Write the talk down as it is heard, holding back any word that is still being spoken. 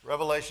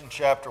Revelation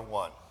chapter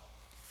 1.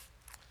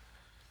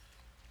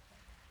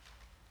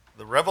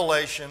 The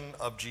revelation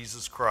of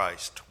Jesus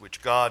Christ,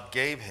 which God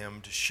gave him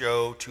to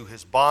show to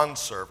his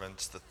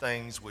bondservants the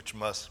things which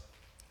must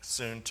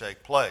soon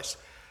take place.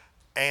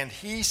 And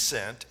he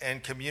sent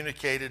and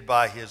communicated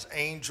by his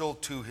angel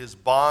to his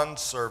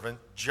bondservant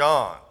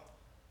John,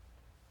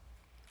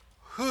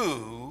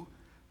 who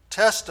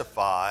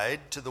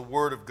testified to the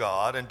word of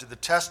God and to the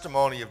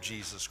testimony of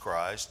Jesus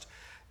Christ,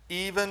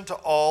 even to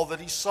all that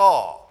he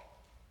saw.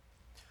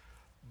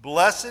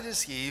 Blessed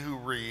is he who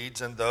reads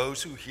and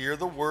those who hear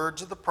the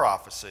words of the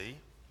prophecy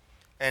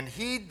and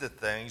heed the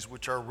things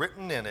which are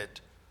written in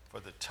it, for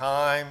the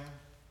time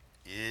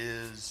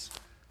is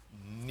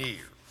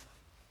near.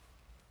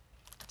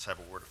 Let's have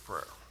a word of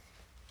prayer.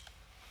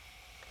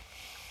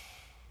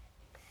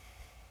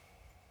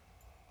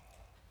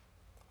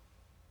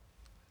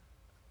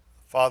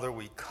 Father,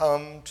 we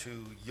come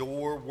to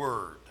your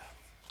word,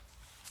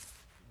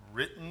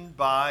 written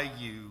by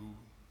you,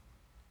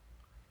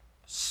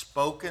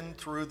 spoken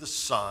through the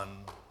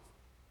Son,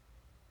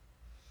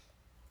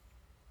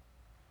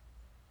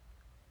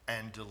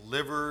 and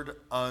delivered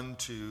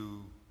unto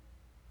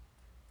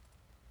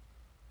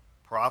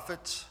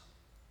prophets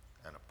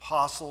and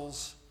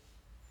apostles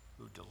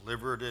who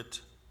delivered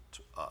it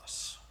to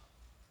us.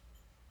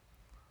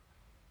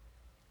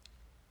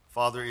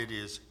 Father, it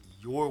is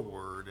your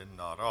word and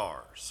not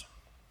ours.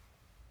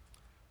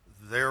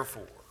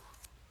 Therefore,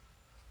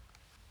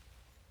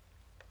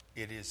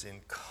 it is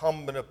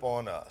incumbent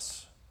upon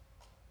us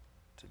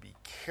to be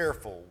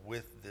careful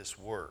with this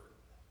word,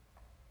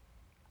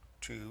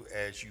 to,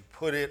 as you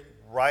put it,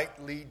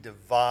 rightly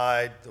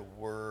divide the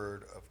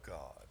word of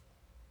God.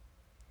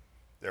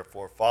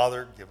 Therefore,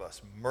 Father, give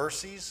us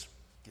mercies,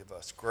 give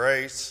us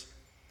grace,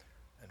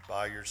 and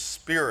by your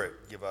Spirit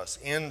give us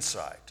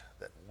insight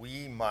that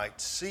we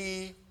might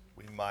see,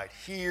 we might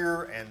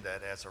hear, and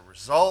that as a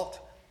result,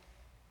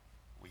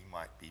 we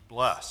might be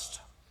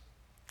blessed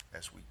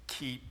as we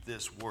keep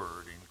this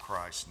word in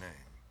Christ's name.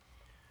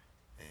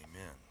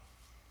 Amen.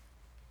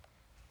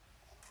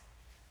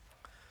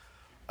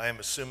 I am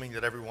assuming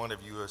that every one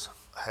of you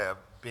have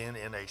been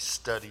in a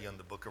study on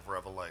the book of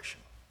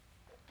Revelation.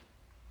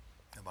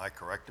 Am I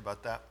correct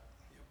about that?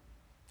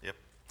 Yep.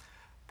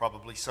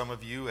 Probably some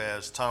of you,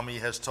 as Tommy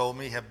has told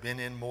me, have been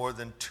in more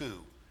than 2,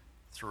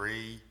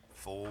 3,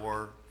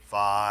 4,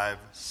 5,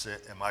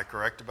 6. Am I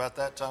correct about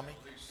that, Tommy?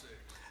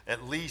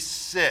 At least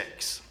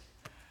 6.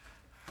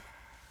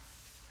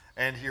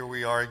 And here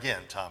we are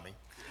again, Tommy.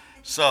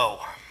 So,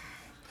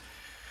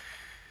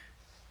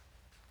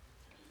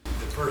 the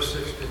first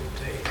 6 didn't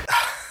take.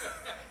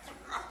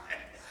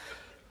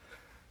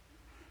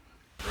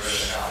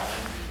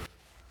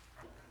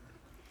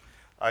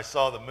 I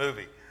saw the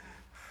movie.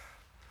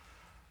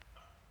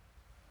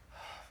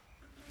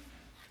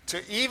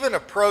 To even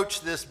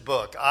approach this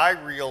book, I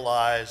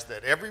realized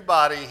that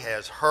everybody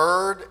has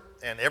heard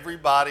and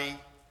everybody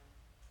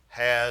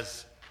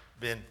has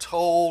been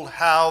told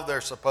how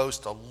they're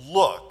supposed to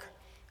look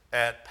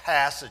at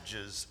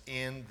passages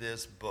in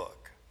this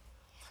book.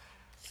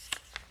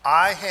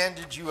 I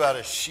handed you out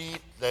a sheet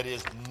that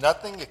is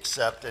nothing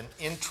except an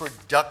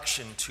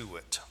introduction to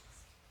it.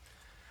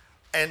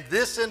 And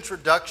this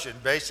introduction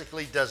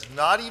basically does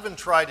not even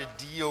try to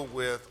deal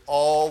with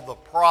all the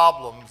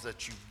problems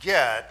that you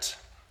get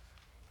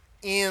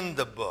in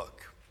the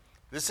book.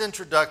 This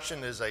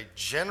introduction is a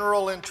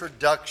general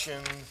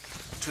introduction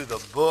to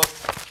the book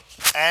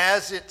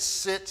as it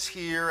sits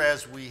here,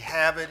 as we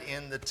have it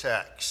in the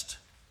text.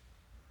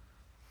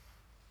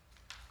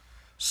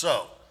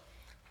 So,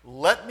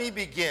 let me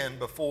begin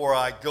before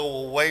I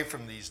go away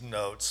from these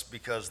notes,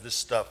 because this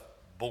stuff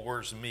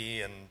bores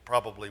me and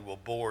probably will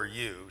bore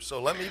you.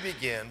 So let me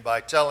begin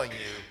by telling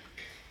you,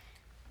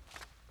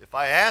 if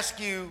I ask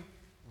you,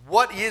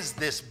 what is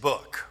this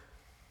book?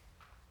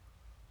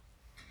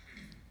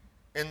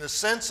 In the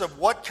sense of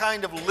what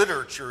kind of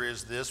literature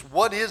is this,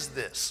 what is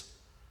this?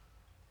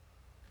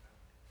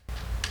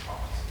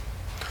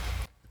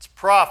 It's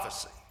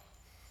prophecy.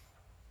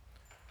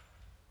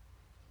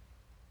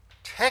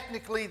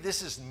 Technically,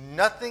 this is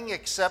nothing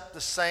except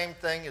the same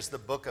thing as the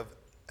book of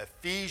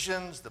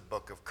Ephesians, the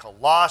book of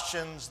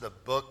Colossians, the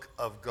book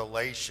of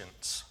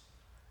Galatians.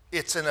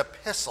 It's an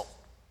epistle.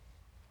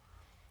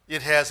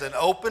 It has an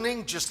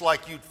opening just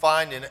like you'd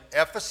find in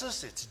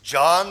Ephesus. It's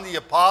John the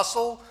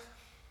Apostle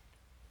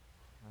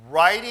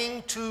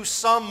writing to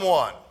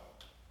someone.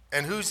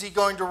 And who's he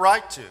going to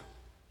write to?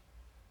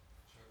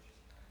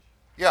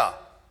 Yeah,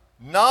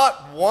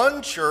 not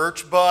one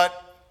church,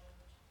 but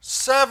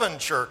 7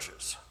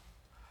 churches.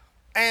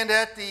 And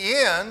at the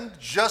end,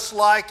 just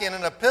like in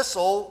an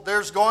epistle,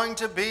 there's going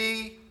to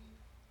be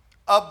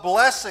a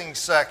blessing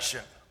section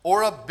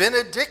or a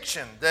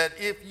benediction that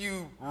if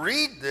you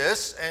read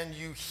this and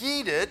you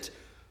heed it,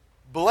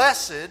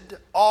 blessed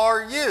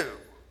are you.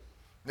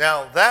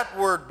 Now, that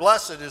word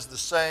blessed is the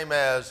same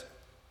as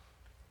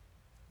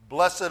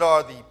blessed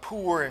are the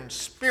poor in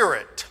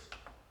spirit.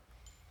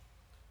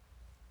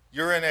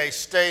 You're in a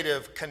state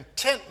of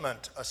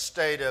contentment, a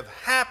state of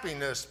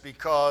happiness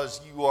because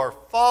you are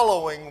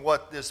following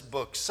what this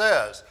book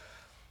says.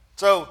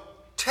 So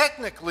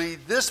technically,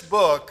 this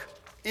book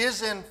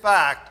is in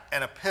fact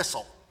an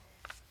epistle.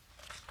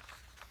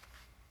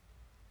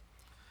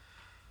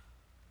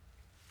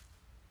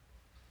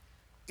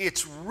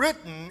 It's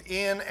written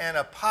in an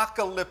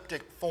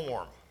apocalyptic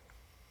form.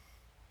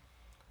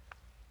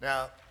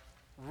 Now,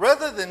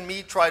 rather than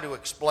me try to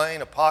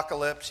explain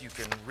apocalypse, you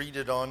can read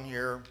it on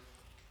here,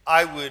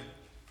 I would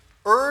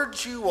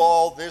urge you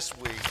all this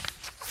week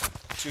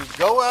to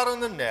go out on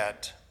the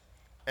net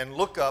and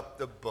look up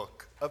the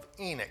book of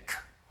Enoch.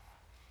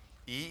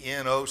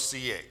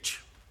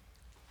 E-N-O-C-H.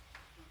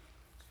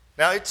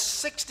 Now,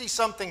 it's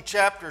 60-something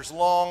chapters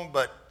long,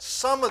 but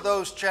some of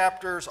those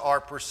chapters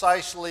are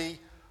precisely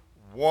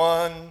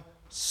one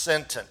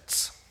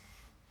sentence.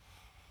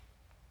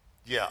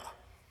 Yeah.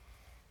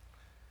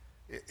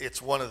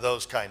 It's one of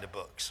those kind of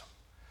books.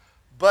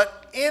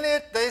 But in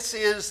it, this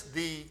is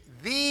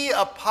the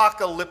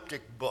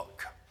apocalyptic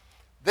book.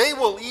 They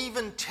will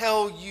even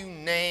tell you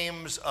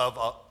names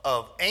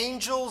of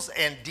angels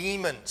and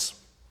demons.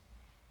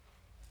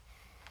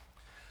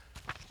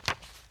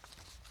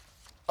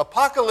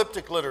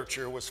 Apocalyptic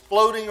literature was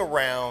floating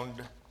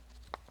around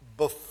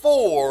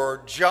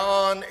before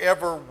John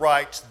ever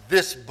writes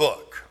this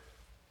book.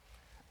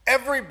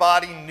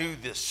 Everybody knew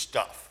this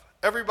stuff.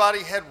 Everybody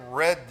had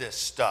read this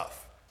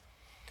stuff.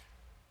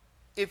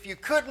 If you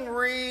couldn't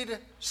read,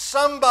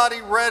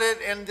 somebody read it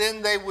and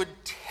then they would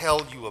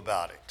tell you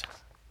about it.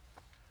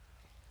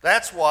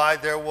 That's why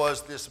there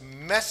was this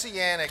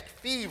messianic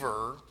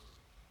fever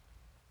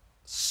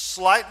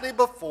slightly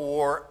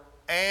before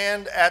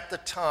and at the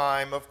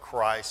time of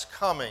Christ's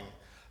coming.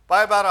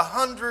 By about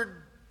 100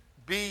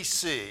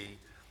 BC,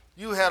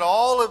 you had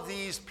all of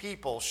these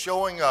people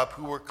showing up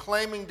who were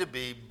claiming to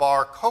be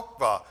Bar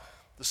Kokhba,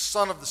 the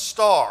son of the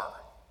star.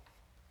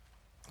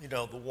 You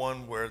know, the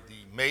one where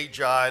the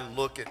Magi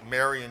look at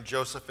Mary and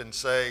Joseph and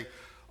say,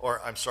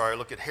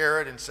 look at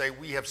Herod and say,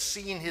 we have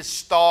seen his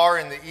star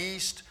in the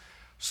east.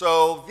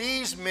 So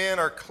these men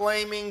are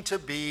claiming to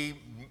be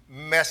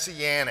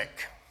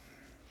messianic.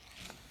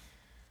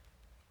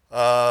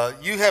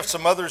 You have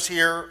some others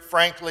here.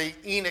 Frankly,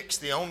 Enoch's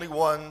the only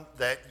one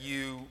that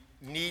you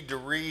need to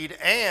read,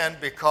 and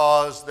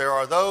because there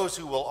are those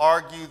who will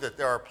argue that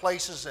there are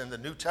places in the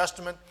New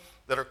Testament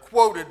that are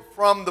quoted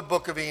from the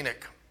book of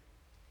Enoch.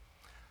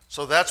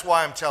 So that's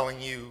why I'm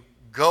telling you,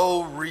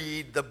 go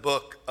read the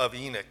book of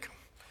Enoch.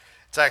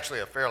 It's actually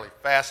a fairly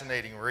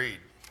fascinating read.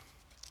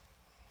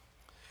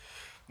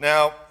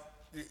 Now,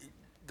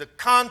 the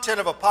content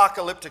of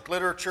apocalyptic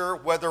literature,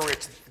 whether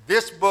it's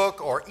this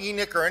book or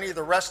Enoch or any of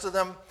the rest of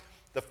them,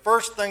 the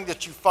first thing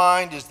that you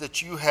find is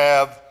that you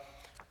have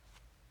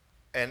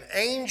an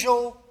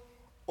angel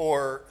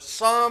or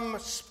some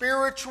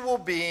spiritual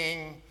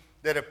being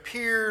that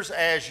appears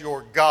as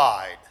your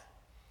guide.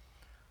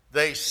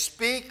 They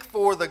speak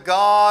for the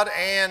God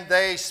and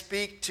they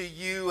speak to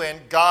you and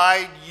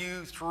guide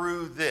you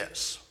through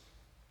this.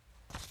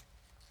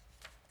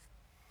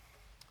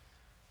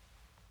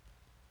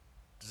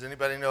 Does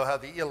anybody know how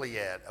the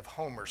Iliad of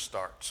Homer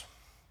starts?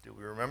 Do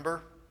we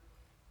remember?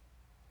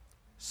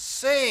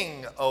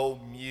 Sing, O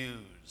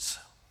muse.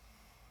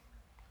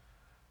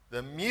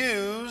 The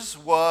muse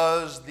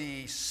was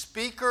the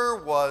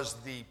speaker, was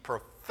the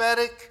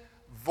prophetic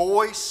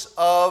voice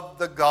of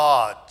the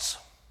gods.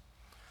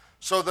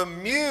 So the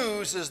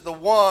muse is the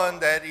one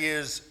that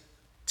is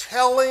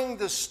telling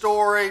the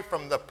story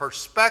from the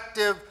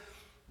perspective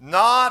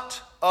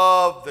not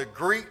of the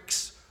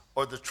Greeks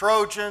or the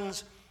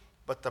Trojans,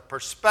 but the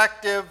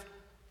perspective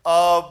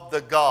of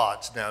the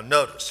gods. Now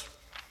notice,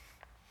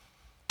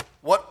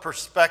 what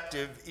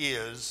perspective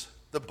is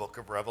the book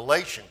of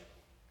Revelation?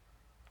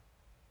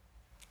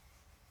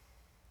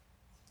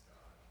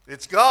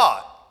 It's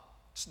God.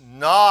 It's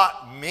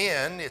not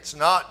men. It's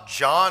not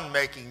John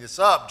making this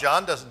up.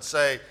 John doesn't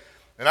say,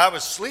 and I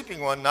was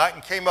sleeping one night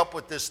and came up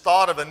with this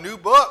thought of a new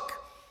book.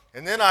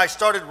 And then I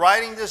started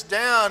writing this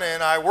down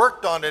and I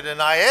worked on it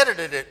and I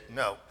edited it.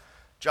 No.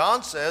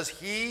 John says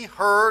he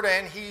heard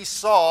and he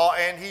saw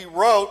and he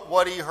wrote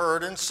what he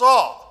heard and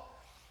saw.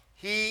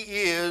 He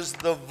is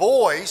the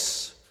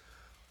voice,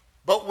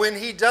 but when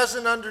he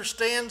doesn't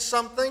understand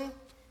something,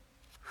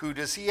 who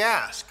does he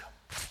ask?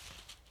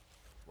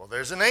 Well,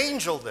 there's an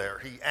angel there.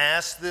 He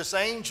asks this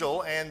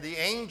angel and the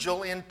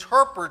angel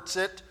interprets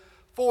it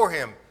for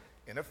him.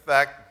 In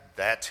effect,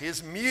 that's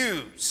his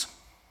muse.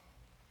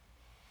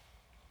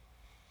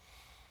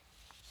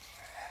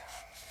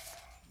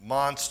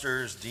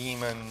 Monsters,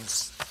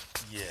 demons,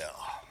 yeah.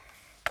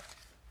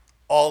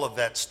 All of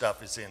that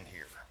stuff is in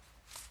here.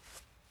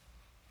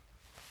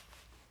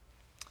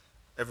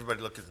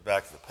 Everybody look at the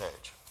back of the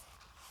page.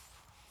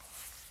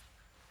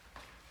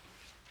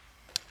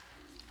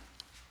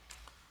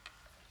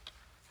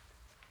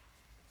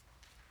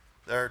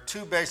 There are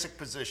two basic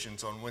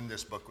positions on when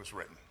this book was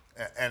written.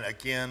 And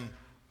again,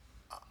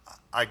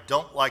 I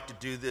don't like to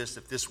do this.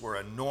 If this were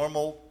a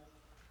normal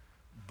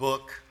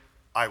book,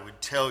 I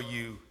would tell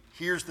you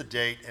here's the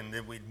date, and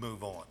then we'd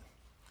move on.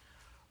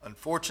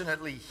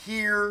 Unfortunately,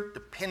 here,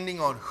 depending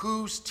on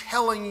who's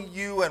telling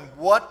you and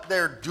what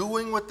they're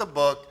doing with the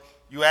book,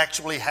 you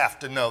actually have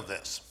to know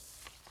this.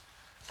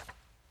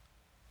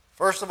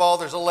 First of all,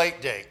 there's a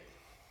late date.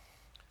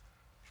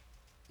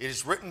 It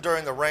is written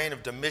during the reign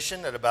of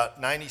Domitian at about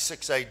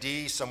 96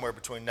 AD, somewhere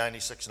between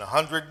 96 and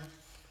 100.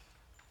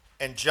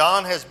 And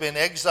John has been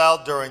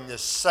exiled during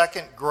this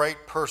second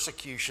great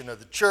persecution of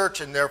the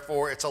church, and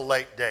therefore it's a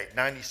late date,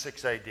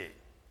 96 AD. Make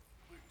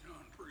John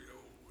pretty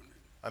old, wouldn't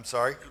it? I'm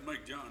sorry? It'd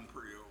make John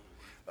pretty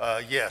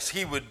old. Yes,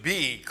 he would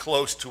be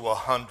close to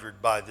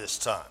 100 by this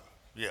time.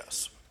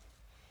 Yes.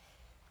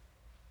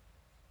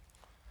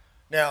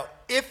 Now,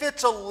 if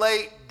it's a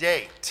late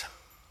date,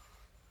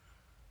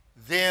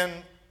 then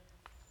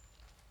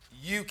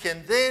you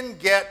can then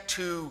get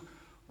to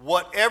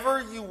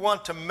whatever you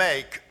want to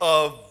make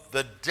of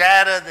the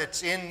data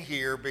that's in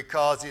here,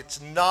 because it's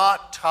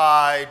not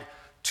tied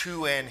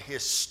to an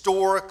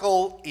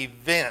historical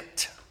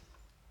event.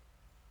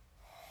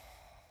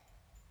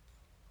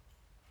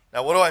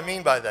 Now, what do I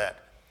mean by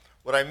that?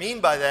 What I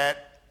mean by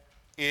that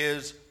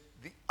is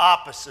the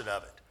opposite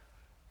of it.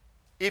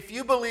 If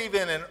you believe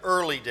in an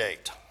early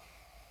date,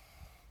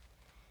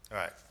 all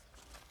right.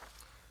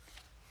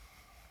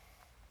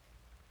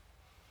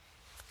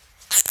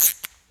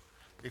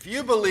 If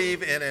you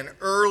believe in an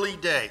early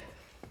date,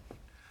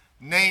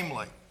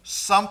 namely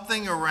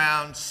something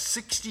around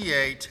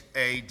 68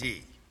 AD,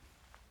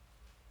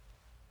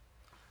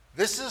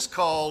 this is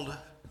called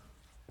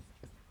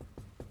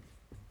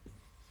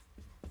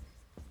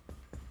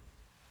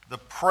the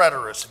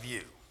preterist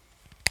view.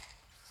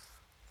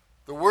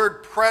 The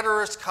word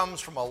preterist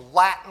comes from a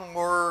Latin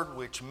word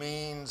which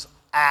means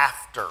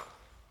after.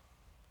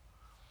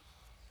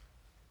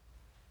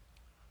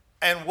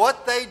 And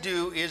what they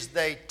do is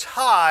they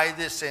tie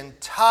this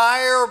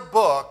entire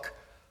book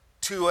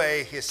to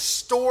a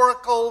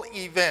historical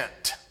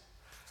event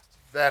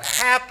that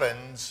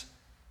happens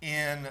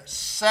in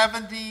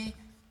 70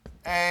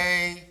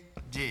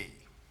 AD.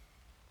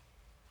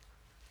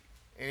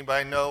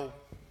 Anybody know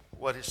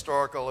what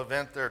historical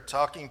event they're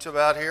talking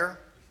about here?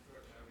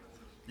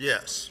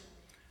 Yes.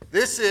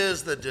 This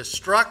is the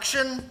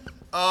destruction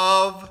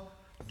of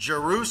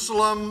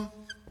Jerusalem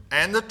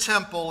and the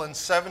temple in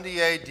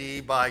 70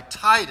 AD by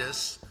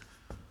Titus,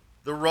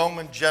 the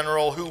Roman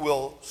general who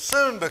will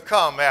soon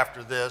become,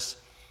 after this,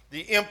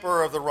 the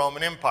emperor of the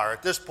Roman Empire.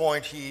 At this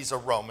point, he's a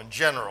Roman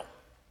general.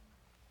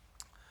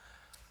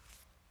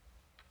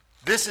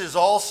 This is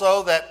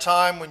also that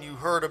time when you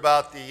heard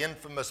about the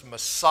infamous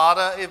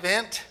Masada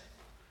event,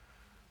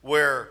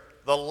 where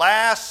the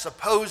last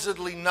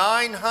supposedly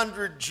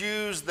 900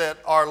 Jews that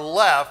are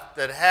left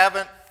that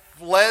haven't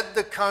fled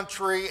the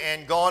country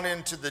and gone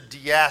into the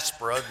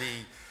diaspora,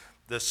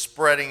 the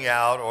spreading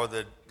out or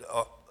the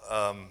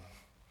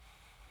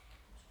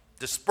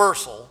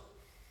dispersal.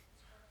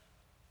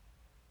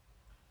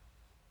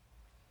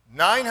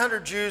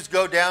 900 Jews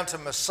go down to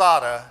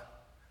Masada.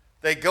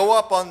 They go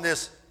up on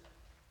this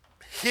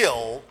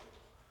hill,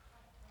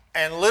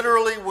 and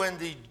literally when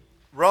the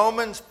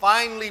Romans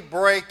finally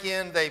break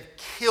in, they've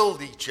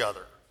killed each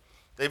other.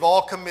 They've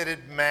all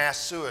committed mass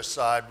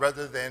suicide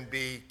rather than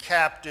be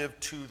captive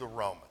to the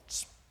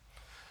Romans.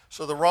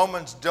 So the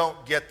Romans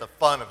don't get the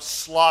fun of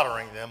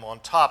slaughtering them on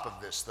top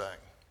of this thing.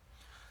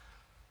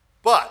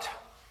 But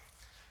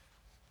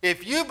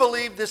if you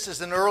believe this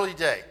is an early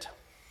date,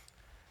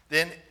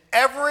 then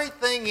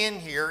everything in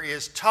here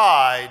is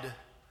tied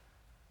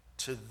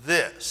to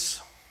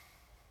this.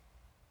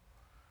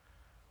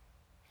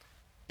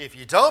 If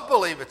you don't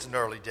believe it's an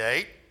early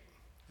date,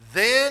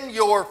 then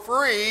you're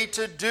free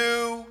to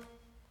do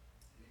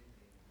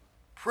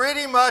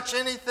pretty much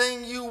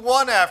anything you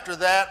want after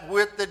that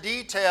with the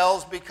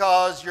details,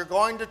 because you're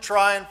going to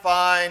try and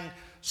find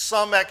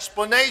some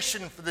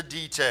explanation for the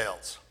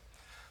details.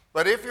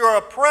 But if you're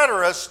a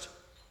preterist,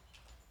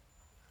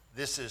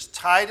 this is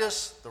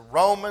Titus, the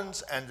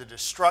Romans, and the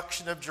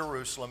destruction of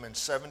Jerusalem in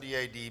 70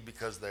 AD,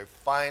 because they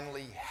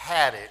finally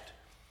had it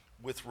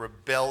with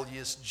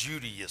rebellious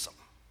Judaism.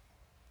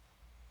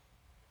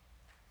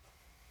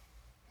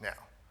 Now,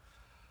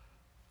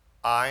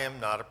 I am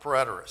not a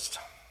preterist.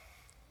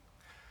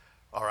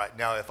 All right,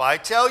 now if I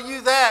tell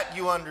you that,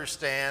 you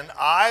understand,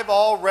 I've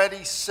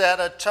already set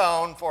a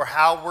tone for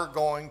how we're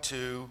going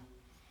to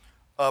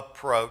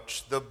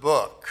approach the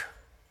book.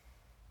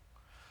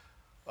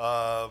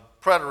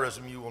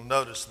 Preterism, you will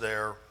notice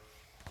there,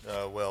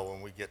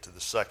 when we get to the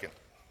second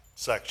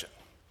section.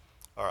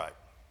 All right.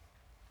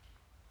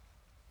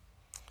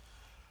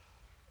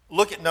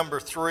 Look at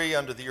number 3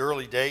 under the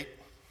early date,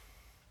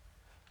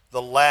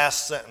 the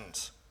last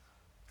sentence.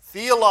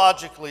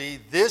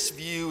 Theologically, this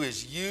view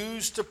is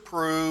used to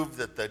prove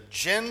that the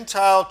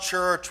Gentile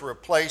church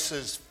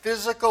replaces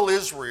physical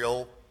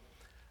Israel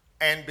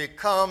and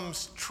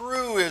becomes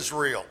true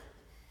Israel.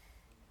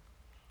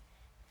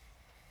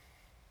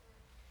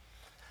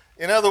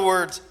 In other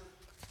words,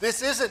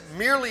 this isn't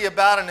merely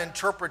about an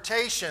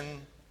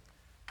interpretation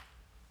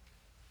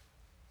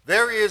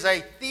There is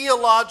a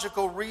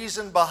theological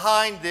reason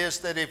behind this,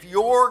 that if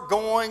you're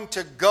going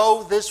to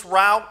go this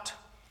route,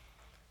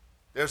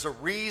 there's a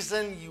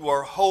reason you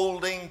are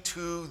holding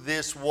to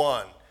this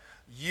one.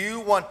 You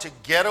want to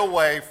get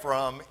away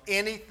from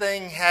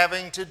anything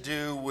having to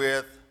do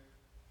with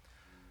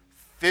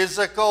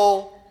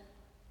physical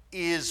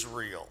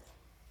Israel.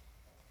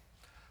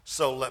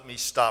 So let me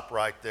stop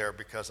right there,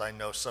 because I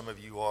know some of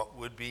you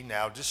would be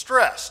now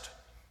distressed,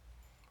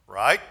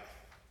 right?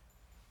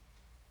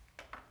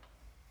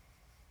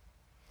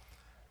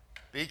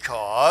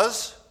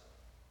 Because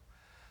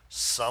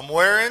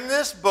somewhere in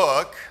this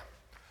book,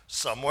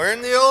 somewhere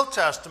in the Old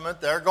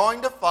Testament, they're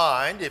going to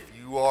find, if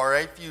you are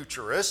a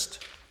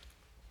futurist,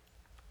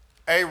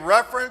 a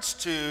reference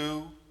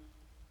to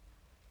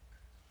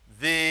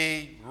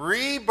the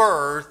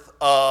rebirth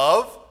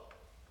of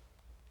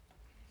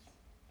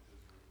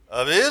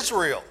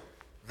Israel.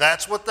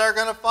 That's what they're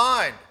going to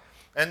find.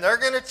 And they're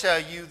going to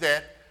tell you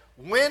that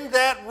when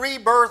that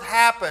rebirth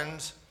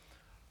happens,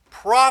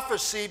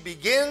 prophecy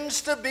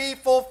begins to be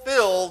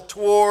fulfilled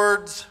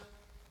towards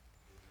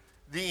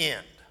the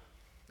end.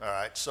 All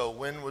right, so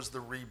when was the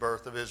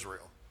rebirth of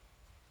Israel?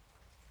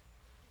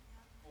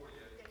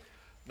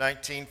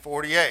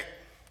 1948,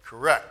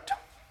 correct.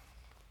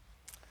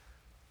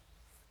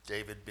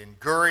 David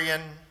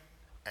Ben-Gurion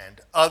and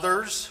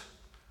others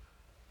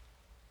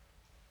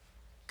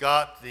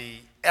got the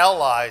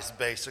Allies,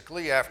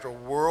 basically, after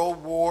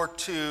World War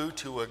II,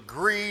 to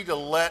agree to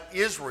let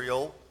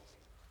Israel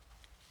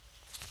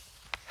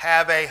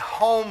have a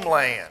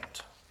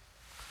homeland.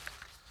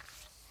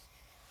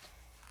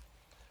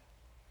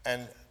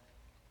 And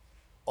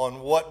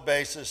on what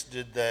basis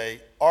did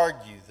they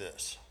argue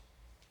this?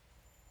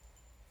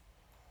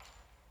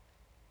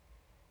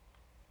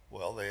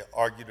 Well, they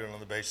argued it on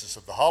the basis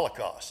of the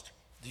Holocaust.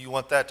 Do you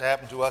want that to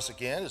happen to us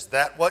again? Is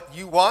that what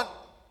you want?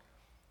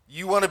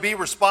 You want to be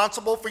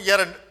responsible for yet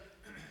an...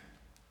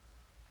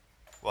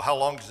 Well, how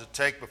long does it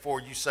take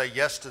before you say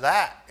yes to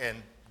that and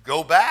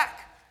go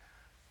back?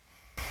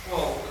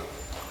 Well,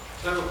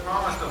 they were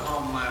promised a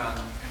homeland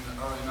in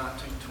the early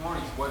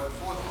 1920s, way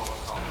before the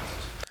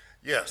Holocaust.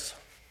 Yes.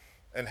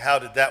 And how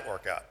did that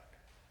work out?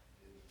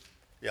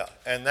 Yeah,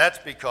 and that's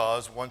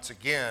because, once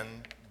again,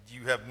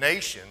 you have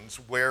nations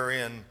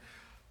wherein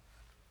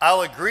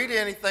I'll agree to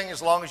anything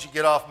as long as you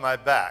get off my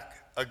back.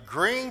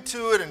 Agreeing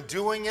to it and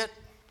doing it,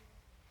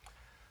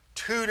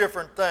 two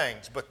different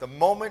things. But the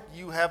moment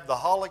you have the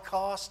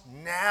Holocaust,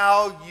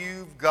 now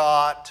you've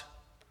got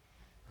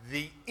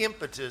the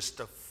impetus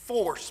to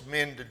force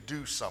men to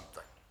do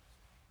something.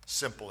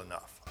 Simple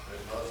enough.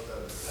 Most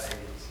of the paid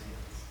sins.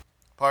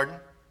 Pardon?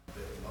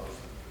 That most of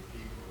the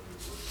people who were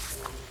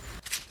forced.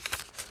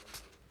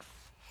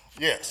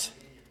 Yes.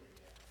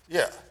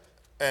 Yeah.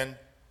 And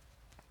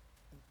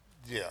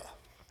yeah.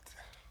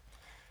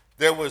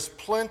 There was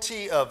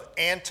plenty of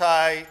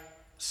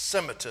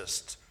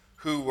anti-Semitists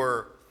who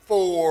were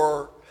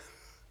for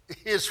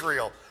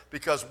Israel,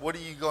 because what are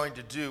you going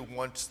to do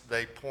once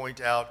they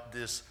point out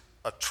this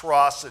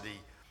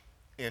atrocity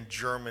in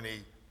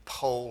Germany,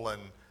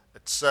 Poland,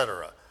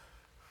 etc.?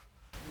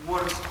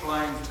 What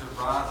explains the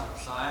rise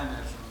of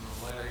Zionism in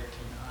the late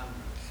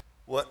 1800s?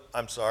 What?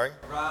 I'm sorry?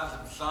 The rise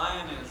of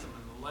Zionism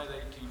in the late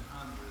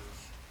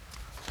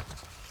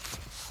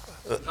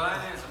 1800s.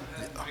 Zionism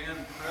had been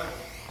prevalent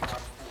before.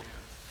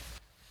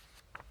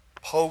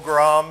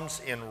 Pogroms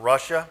in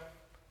Russia,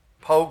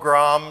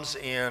 pogroms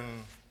in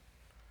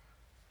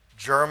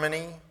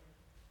Germany,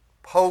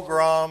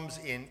 pogroms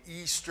in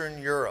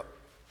Eastern Europe.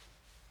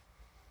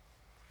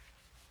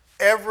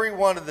 Every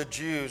one of the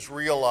Jews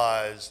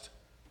realized,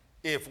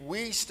 if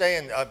we stay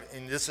in,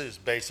 and this is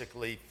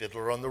basically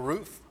Fiddler on the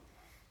Roof,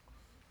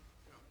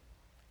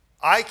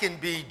 I can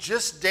be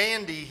just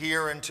dandy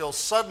here until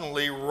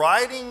suddenly,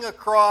 riding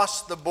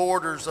across the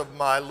borders of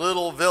my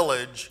little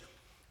village,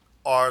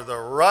 are the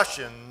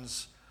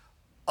Russians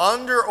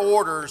under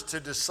orders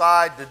to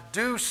decide to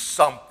do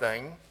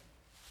something.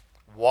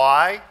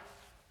 Why?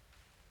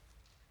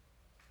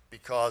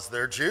 Because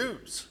they're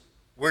Jews.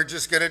 We're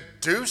just going to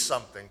do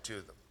something to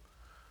them.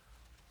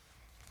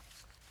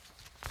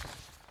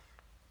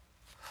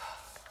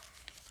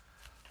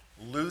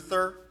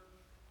 Luther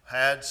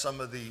had some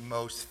of the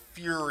most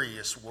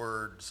furious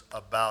words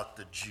about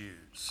the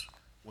Jews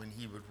when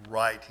he would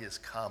write his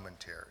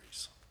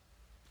commentaries.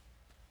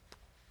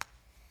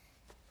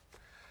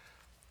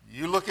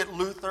 You look at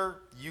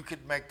Luther, you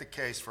could make the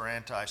case for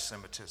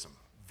anti-Semitism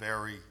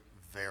very,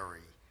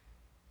 very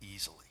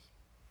easily.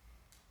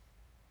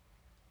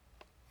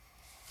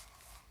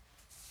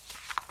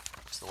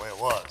 That's the way it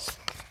was.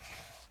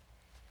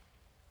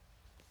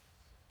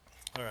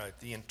 All right,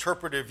 the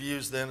interpretive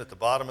views then at the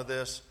bottom of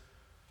this,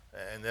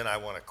 and then I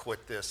want to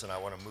quit this and I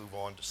want to move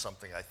on to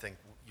something I think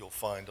you'll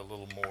find a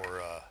little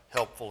more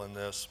helpful in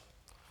this.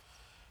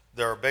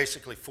 There are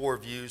basically four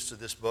views to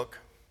this book.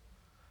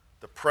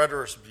 The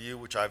preterist view,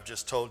 which I've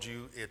just told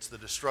you, it's the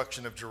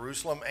destruction of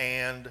Jerusalem,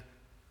 and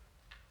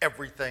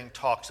everything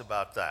talks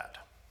about that.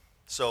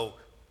 So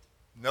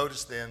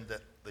notice then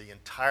that the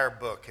entire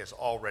book has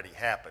already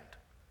happened.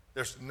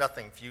 There's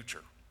nothing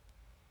future.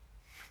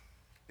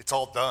 It's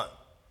all done.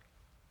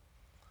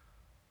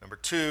 Number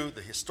two,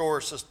 the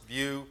historicist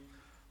view.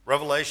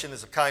 Revelation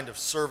is a kind of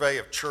survey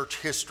of church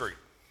history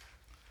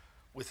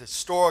with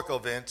historical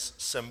events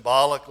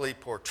symbolically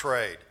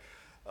portrayed.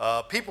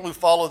 People who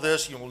follow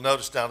this, you will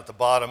notice down at the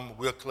bottom,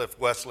 Wycliffe,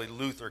 Wesley,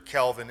 Luther,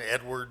 Calvin,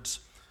 Edwards,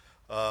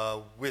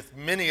 with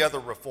many other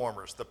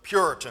reformers. The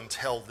Puritans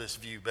held this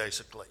view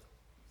basically,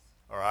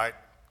 all right?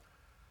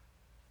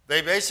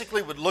 They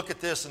basically would look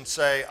at this and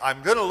say,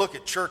 I'm going to look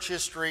at church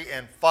history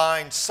and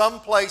find some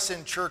place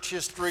in church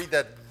history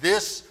that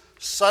this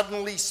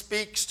suddenly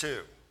speaks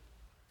to.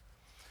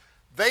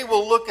 They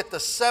will look at the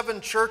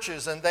 7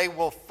 churches and they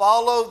will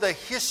follow the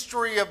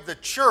history of the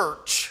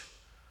church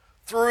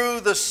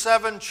through the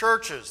 7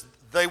 churches.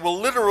 They will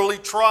literally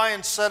try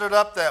and set it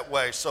up that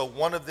way. So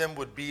one of them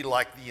would be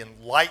like the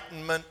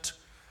Enlightenment,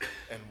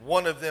 and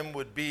one of them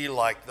would be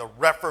like the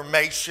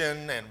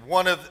Reformation, and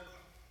one of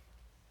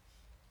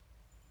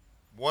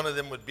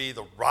them would be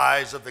the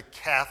rise of the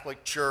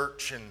Catholic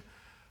Church. And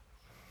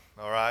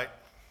all right.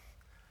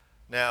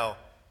 Now,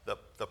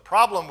 the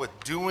problem with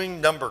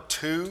doing number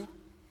 2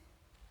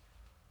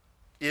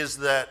 is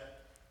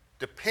that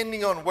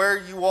depending on where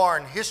you are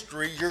in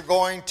history, you're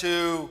going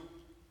to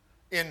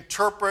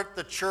interpret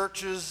the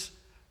churches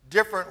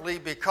differently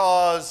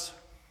because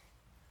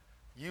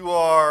you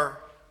are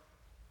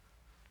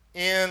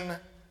in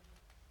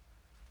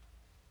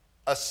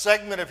a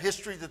segment of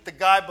history that the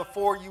guy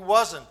before you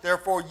wasn't.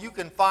 Therefore, you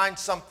can find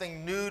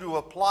something new to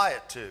apply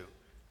it to.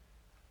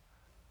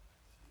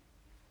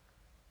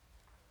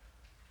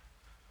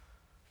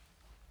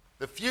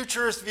 The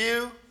futurist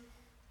view,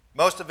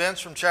 most events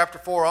from chapter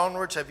 4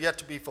 onwards have yet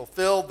to be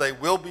fulfilled. They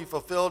will be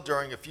fulfilled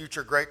during a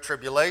future great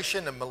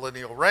tribulation and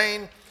millennial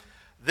reign.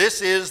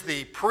 This is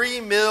the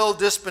pre-mill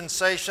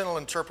dispensational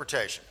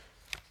interpretation.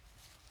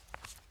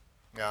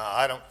 Now,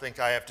 I don't think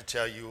I have to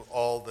tell you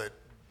all that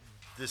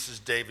this is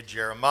David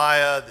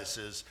Jeremiah, this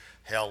is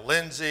Hal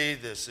Lindsey,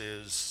 this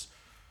is,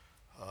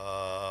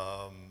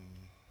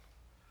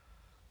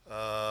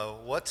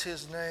 what's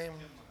his name?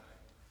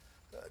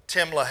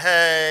 Tim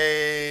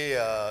LaHaye,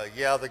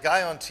 yeah, the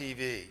guy on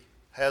TV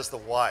has the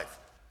wife,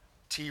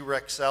 T.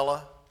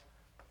 Rexella.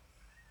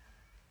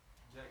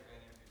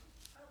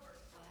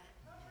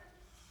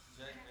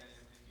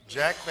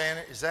 Jack Van,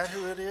 is that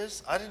who it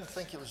is? I didn't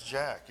think it was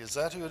Jack. Is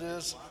that who it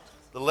is?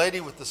 The lady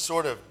with the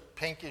sort of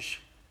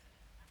pinkish,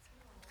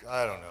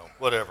 I don't know,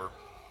 whatever.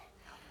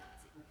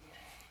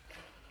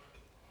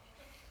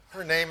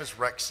 Her name is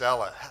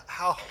Rexella.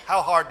 How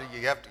hard do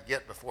you have to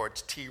get before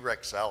it's T.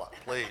 Rexella?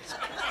 Please.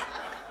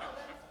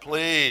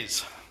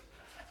 Please.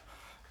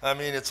 I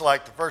mean, it's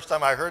like the first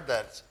time I heard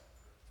that, it's,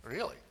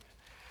 really?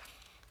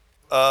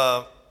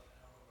 I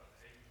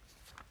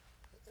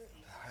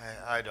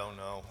don't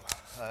know.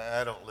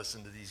 I don't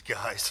listen to these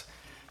guys.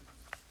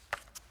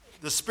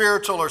 The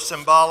spiritual or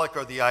symbolic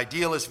or the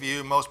idealist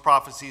view, most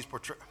prophecies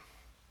portray.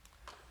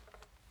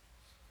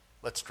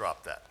 Let's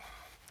drop that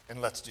and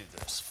let's do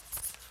this.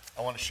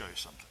 I want to show you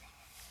something.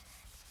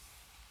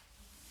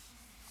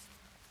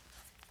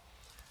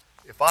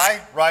 If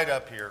I write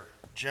up here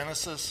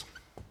Genesis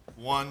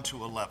 1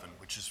 to 11,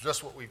 which is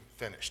just what we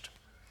finished,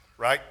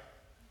 right?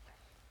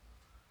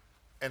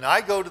 And I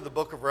go to the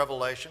book of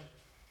Revelation,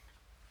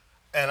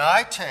 and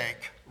I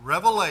take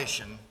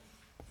Revelation.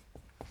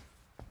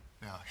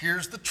 Now,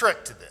 here's the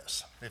trick to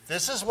this. If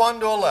this is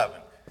 1 to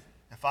 11,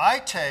 if I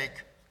take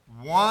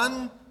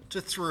 1 to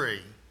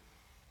 3,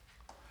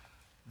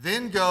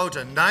 then go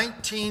to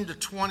 19 to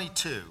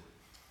 22,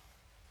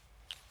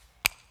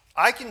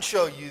 I can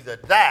show you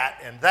that that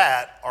and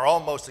that are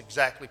almost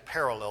exactly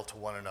parallel to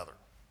one another.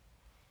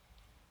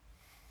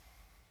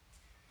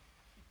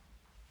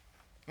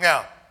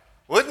 Now,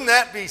 wouldn't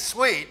that be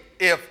sweet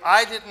if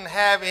I didn't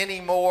have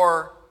any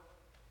more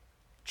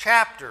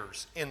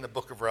chapters in the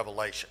book of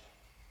Revelation?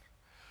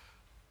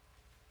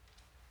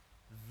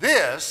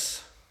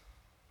 This,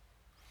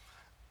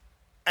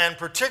 and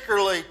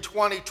particularly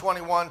 20,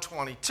 21,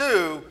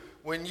 22,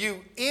 when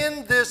you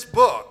end this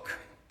book,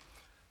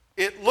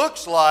 it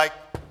looks like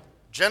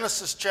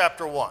Genesis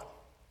chapter 1.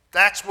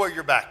 That's where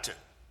you're back to.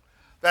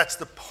 That's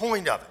the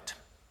point of it.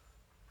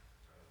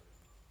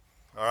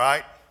 All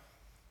right?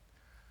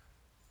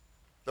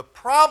 The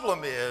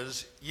problem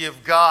is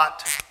you've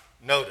got,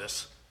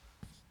 notice,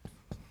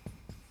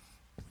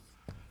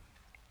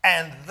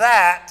 and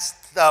that's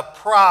the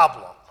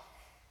problem.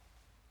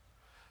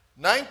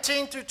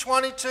 19 through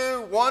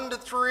 22, 1 to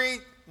 3,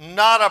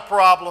 not a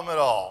problem at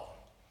all.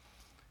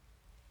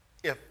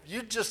 If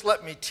you'd just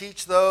let me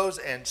teach those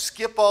and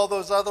skip all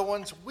those other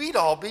ones, we'd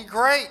all be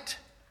great.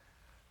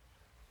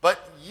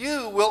 But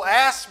you will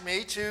ask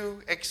me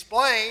to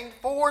explain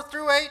 4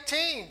 through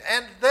 18,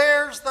 and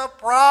there's the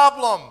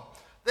problem.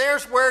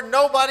 There's where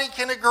nobody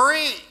can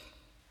agree.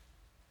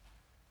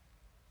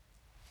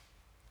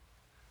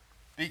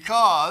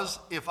 Because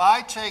if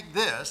I take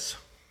this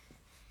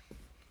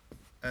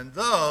and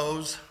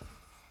those,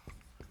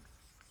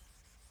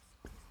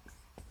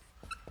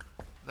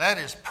 that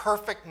is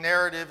perfect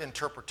narrative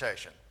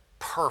interpretation.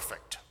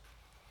 Perfect.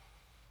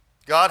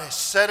 God has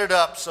set it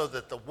up so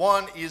that the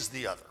one is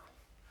the other.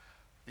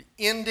 The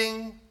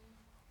ending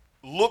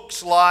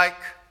looks like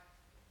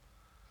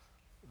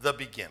the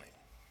beginning.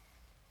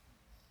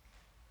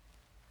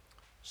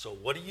 So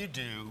what do you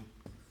do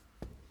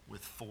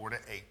with 4 to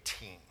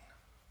 18?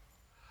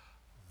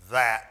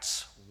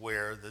 That's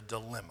where the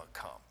dilemma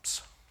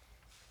comes.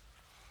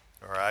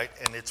 All right?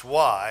 And it's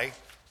why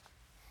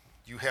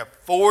you have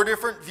 4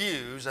 different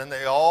views, and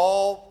they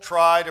all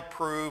try to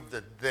prove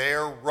that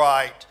they're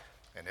right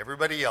and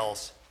everybody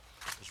else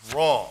is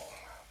wrong.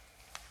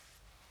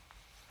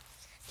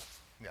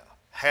 Now,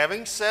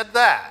 having said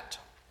that,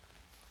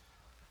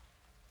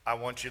 I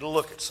want you to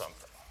look at something.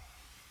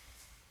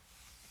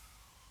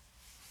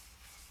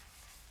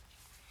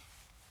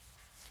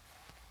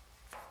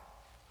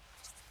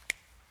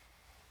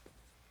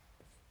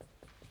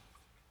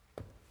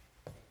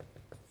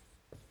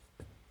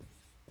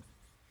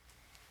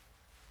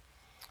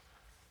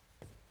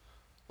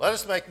 Let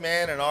us make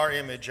man in our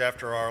image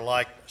after our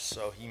likeness.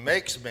 So he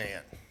makes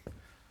man.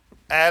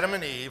 Adam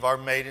and Eve are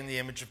made in the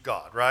image of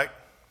God, right?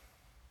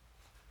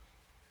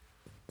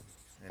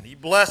 And he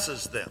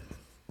blesses them.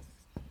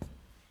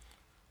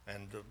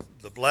 And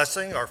the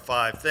blessing are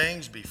 5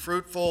 things: be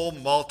fruitful,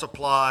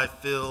 multiply,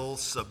 fill,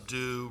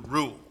 subdue,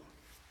 rule.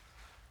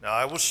 Now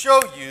I will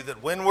show you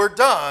that when we're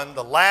done,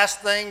 the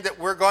last thing that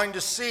we're going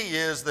to see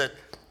is that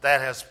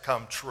has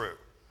come true.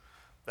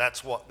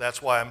 That's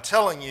why I'm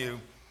telling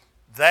you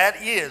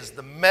that is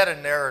the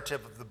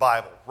meta-narrative of the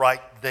Bible right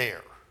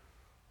there.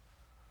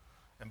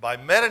 And by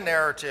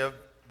meta-narrative,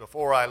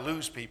 before I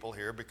lose people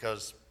here,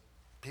 because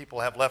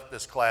people have left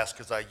this class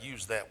because I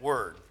use that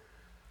word,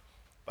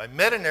 by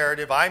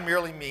meta-narrative, I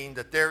merely mean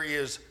that there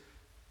is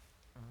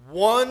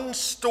one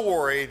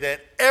story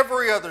that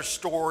every other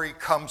story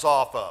comes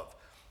off of.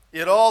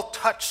 It all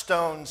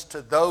touchstones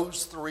to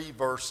those 3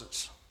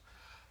 verses.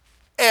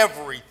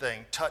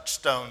 Everything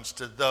touchstones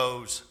to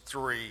those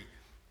 3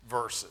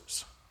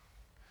 verses.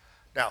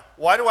 Now,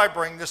 why do I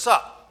bring this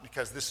up?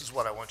 Because this is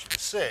what I want you to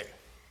see.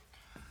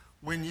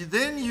 When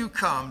you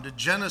come to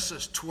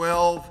Genesis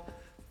 12,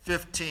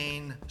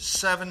 15,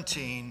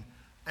 17,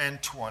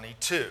 and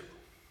 22,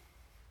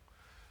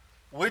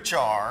 which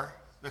are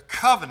the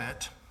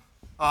covenant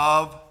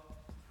of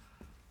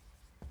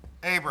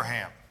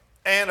Abraham,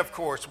 and of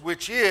course,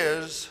 which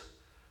is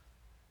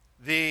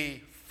the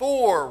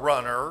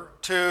forerunner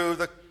to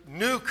the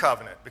new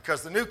covenant,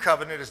 because the new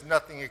covenant is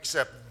nothing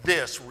except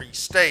this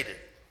restated.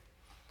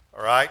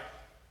 All right?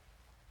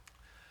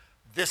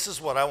 This is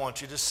what I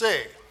want you to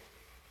see.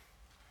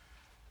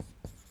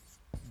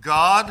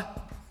 God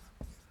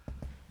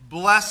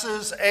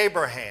blesses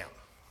Abraham,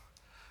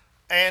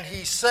 and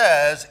he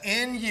says,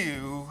 in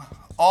you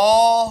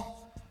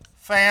all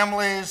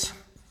families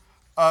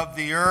of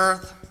the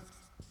earth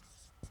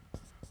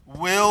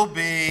will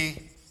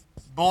be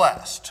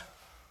blessed.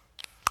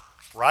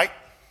 Right?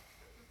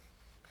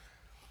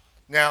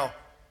 Now,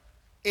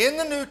 in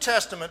the New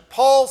Testament,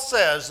 Paul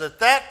says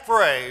that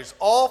phrase,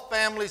 all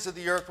families of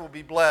the earth will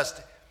be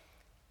blessed,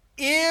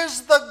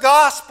 is the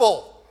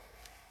gospel.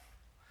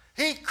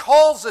 He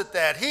calls it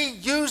that. He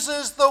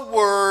uses the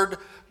word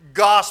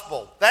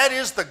gospel. That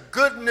is the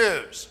good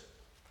news.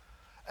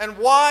 And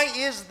why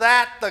is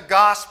that the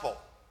gospel?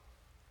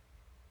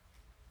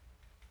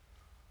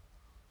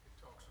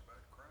 It talks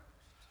about Christ.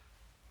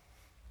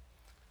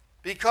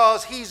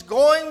 Because he's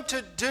going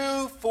to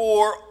do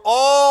for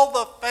all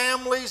the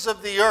families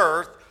of the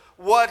earth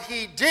what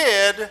he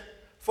did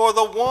for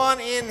the one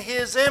in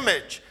his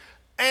image.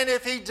 And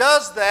if he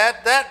does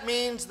that, that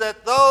means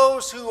that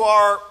those who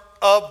are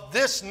of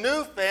this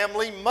new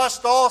family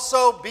must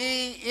also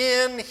be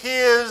in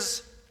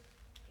his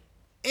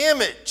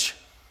image.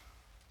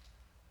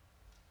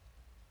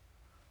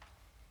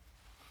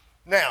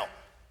 Now,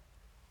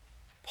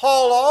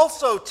 Paul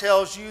also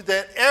tells you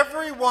that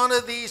every one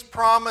of these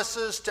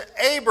promises to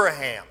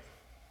Abraham,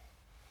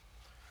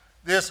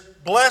 this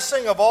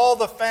blessing of all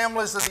the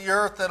families of the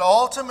earth that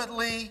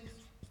ultimately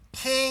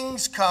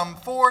kings come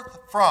forth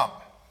from,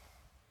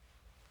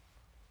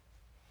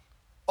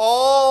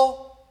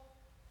 all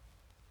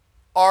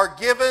are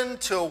given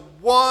to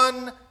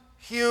one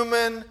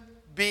human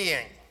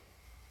being.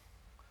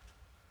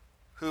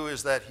 Who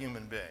is that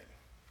human being?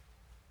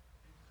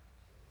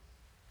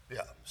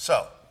 Yeah,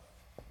 so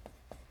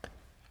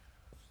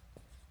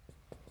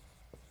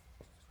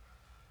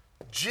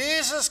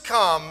Jesus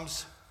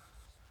comes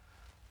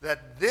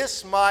that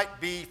this might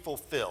be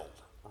fulfilled,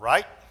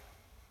 right?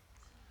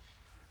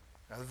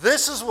 Now,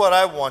 this is what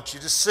I want you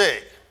to see.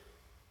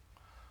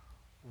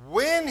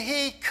 When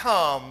he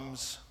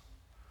comes,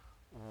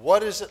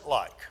 what is it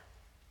like?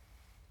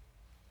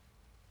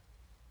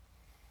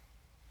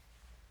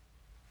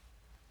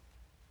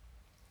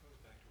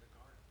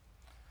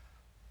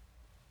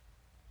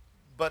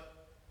 But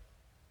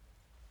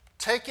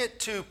take it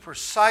to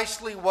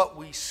precisely what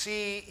we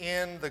see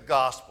in the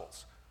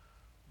Gospels.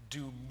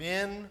 Do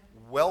men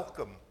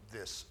welcome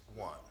this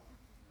one?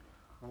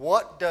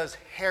 What does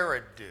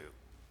Herod do?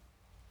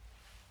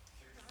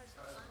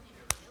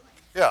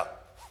 Yeah.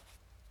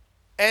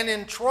 And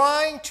in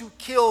trying to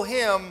kill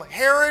him,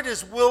 Herod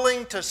is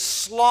willing to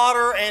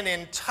slaughter an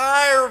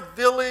entire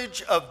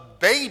village of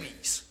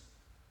babies,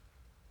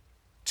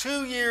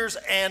 2 years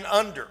and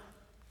under.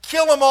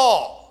 Kill them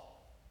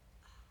all.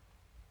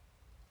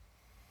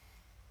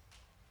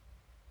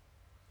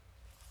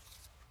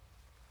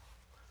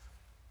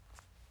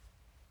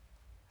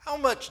 How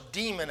much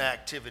demon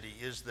activity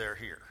is there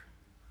here?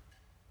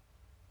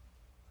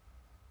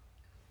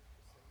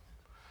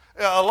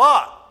 A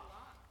lot.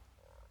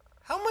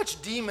 How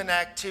much demon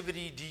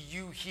activity do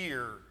you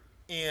hear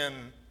in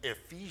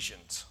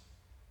Ephesians,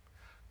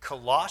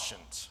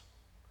 Colossians,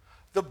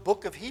 the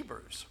book of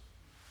Hebrews?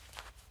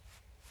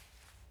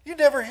 You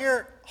never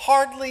hear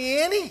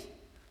hardly any.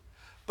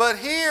 But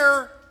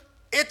here,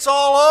 it's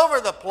all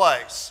over the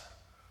place.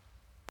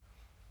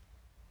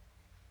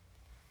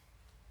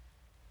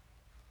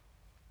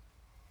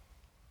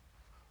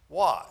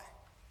 Why?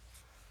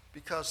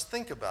 Because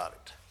think about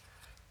it.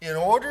 In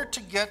order to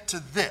get to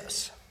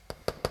this,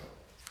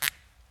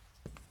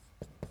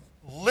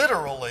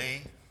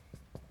 literally,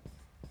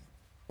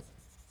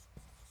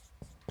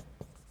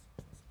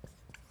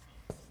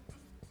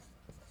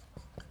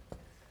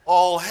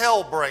 all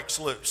hell breaks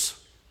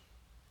loose.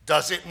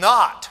 Does it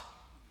not?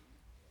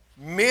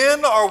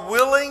 Men are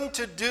willing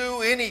to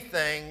do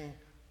anything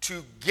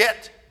to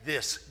get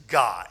this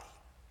guy,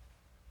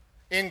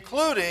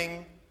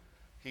 including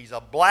he's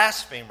a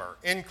blasphemer,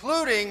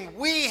 including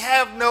we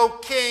have no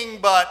king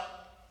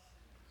but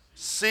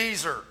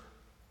Caesar.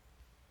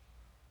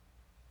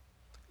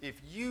 If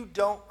you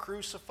don't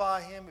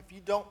crucify him, if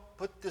you don't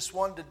put this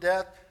one to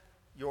death,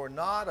 you're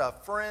not a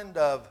friend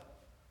of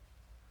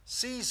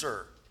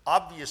Caesar,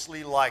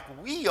 obviously, like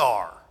we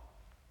are.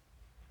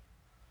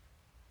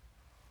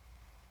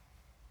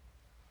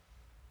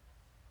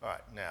 All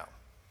right, now,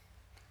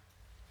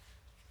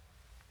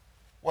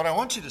 what I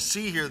want you to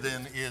see here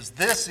then is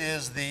this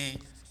is the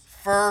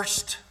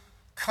first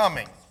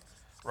coming,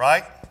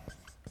 right?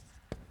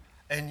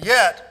 And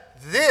yet,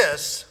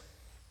 this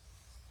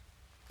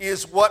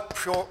is what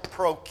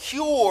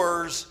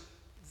procures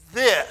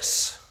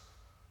this.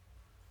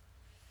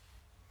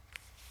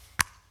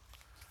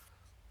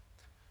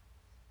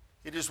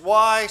 It is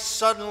why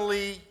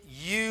suddenly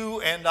you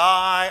and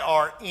I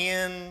are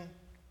in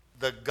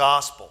the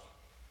gospel.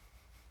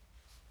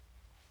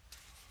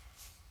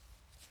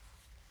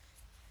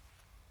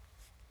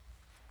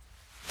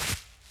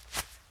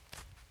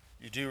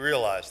 You do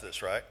realize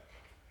this, right?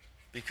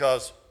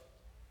 Because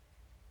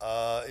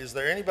is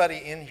there anybody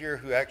in here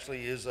who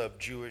actually is of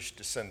Jewish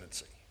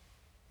descendancy?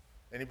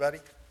 Anybody?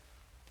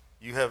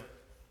 You have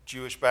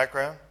Jewish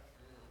background?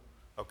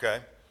 Okay.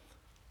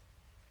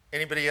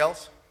 Anybody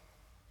else?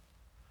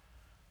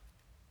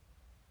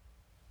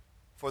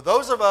 For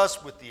those of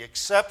us, with the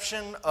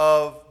exception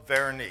of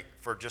Veronique,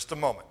 for just a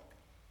moment,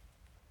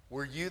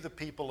 were you the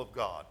people of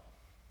God?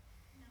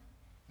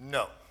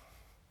 No.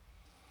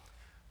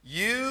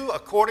 You,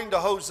 according to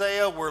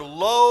Hosea, were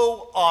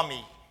lo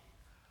ami,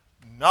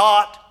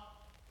 not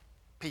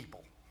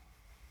people.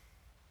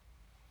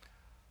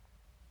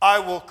 I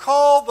will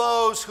call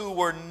those who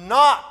were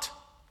not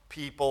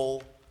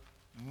people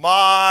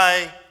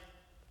my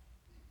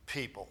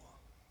people.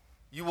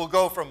 You will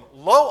go from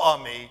lo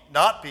ami,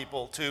 not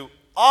people, to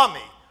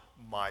ami,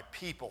 my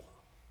people.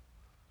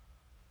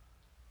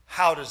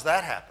 How does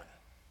that happen?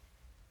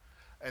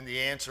 And the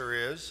answer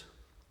is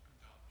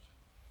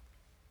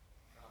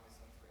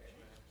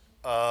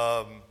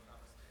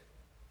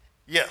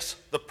yes,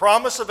 the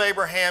promise of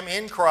Abraham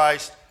in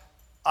Christ.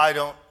 I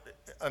don't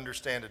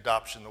understand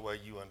adoption the way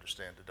you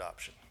understand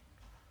adoption.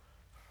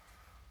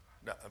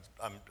 No,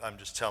 I'm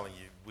just telling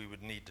you, we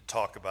would need to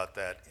talk about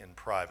that in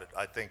private.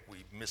 I think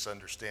we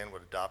misunderstand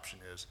what adoption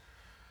is.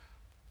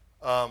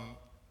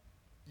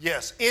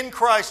 Yes, in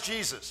Christ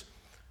Jesus,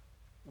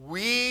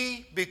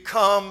 we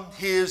become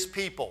his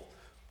people.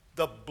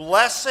 The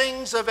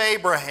blessings of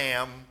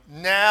Abraham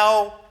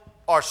now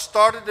are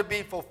started to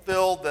be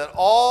fulfilled, that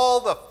all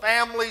the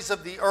families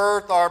of the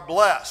earth are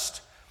blessed.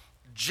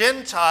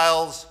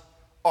 Gentiles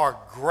are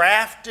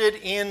grafted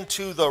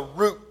into the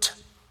root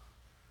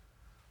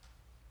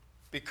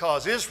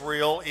because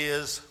Israel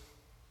is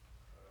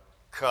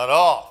cut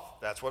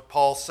off. That's what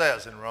Paul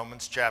says in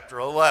Romans chapter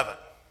 11.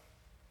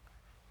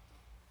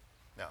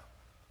 Now,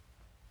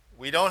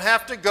 we don't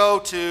have to go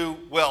to,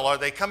 well, are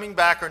they coming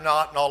back or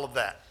not, and all of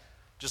that.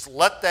 Just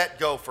let that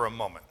go for a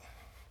moment.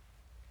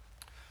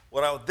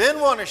 What I then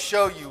want to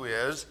show you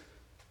is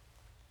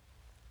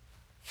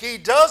he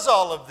does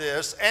all of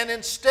this, and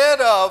instead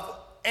of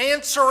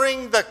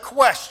answering the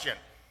question,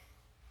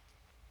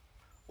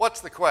 what's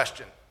the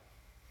question?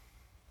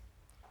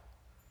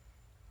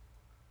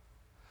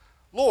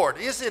 Lord,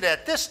 is it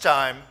at this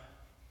time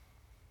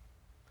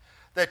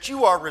that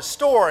you are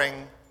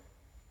restoring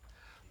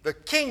the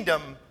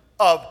kingdom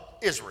of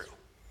Israel?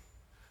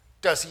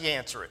 Does he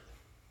answer it?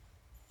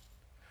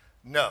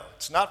 No,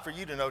 it's not for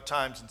you to know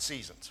times and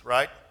seasons,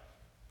 right?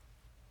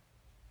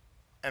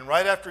 And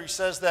right after he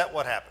says that,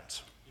 what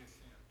happens?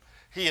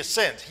 He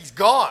ascends. He's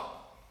gone.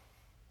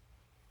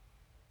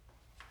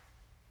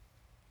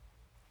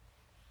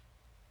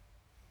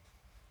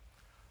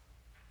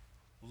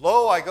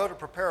 Lo, I go to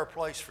prepare a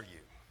place for you.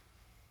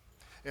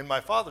 In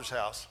my Father's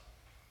house.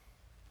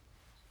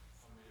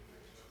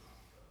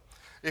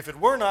 If it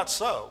were not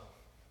so,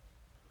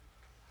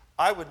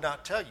 I would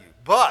not tell you.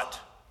 But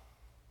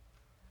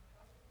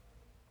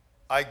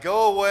I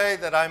go away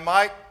that I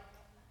might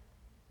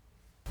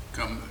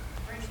Come,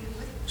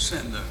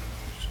 send the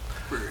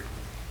Spirit.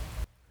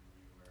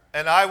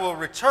 and I will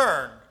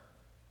return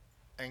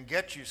and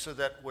get you so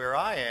that where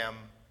I am.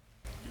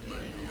 All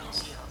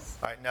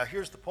right, now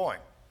here's the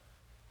point.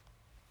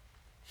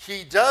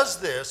 He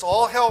does this,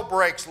 all hell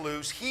breaks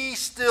loose, he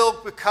still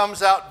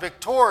comes out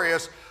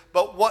victorious,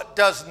 but what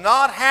does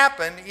not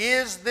happen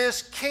is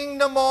this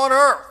kingdom on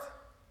earth,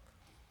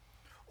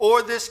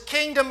 or this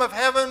kingdom of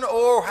heaven,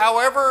 or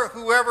however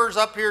whoever's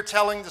up here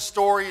telling the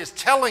story is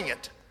telling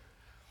it.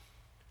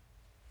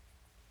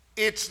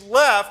 It's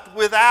left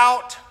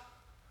without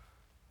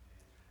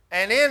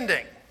an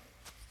ending.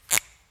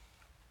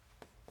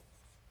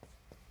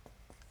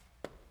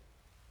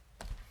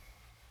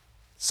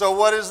 So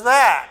what is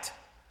that?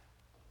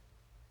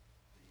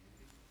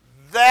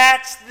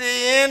 That's the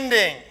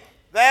ending.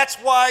 That's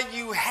why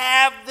you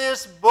have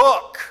this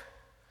book.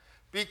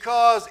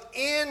 Because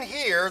in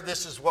here,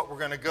 this is what we're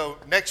going to go,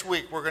 next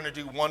week we're going to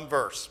do one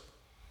verse.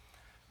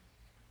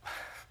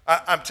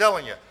 I'm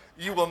telling you,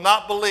 you will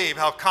not believe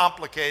how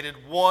complicated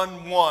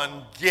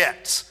 1:1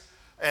 gets.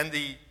 And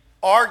the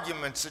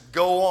arguments that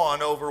go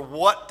on over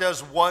what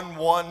does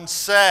 1:1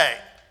 say.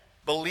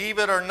 Believe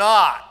it or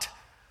not.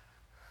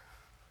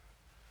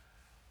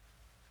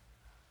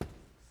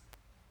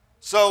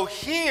 So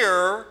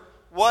here,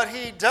 what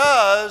he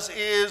does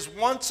is,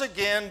 once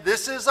again,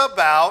 this is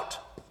about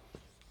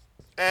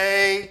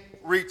a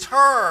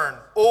return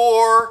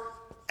or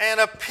an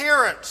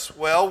appearance.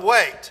 Well,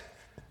 wait.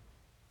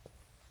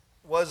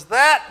 Was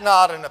that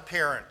not an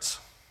appearance?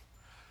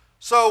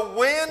 So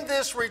when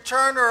this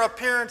return or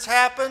appearance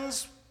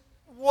happens,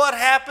 what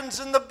happens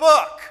in the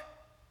book?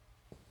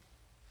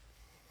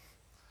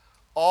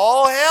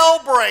 All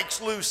hell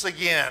breaks loose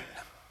again.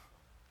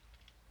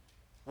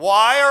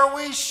 Why are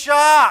we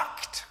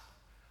shocked?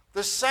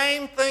 The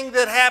same thing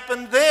that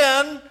happened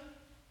then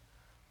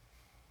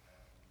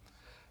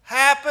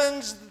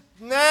happens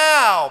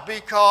now,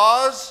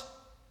 because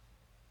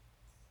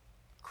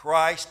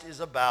Christ is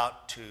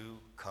about to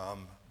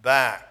come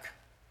back.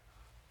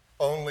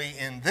 Only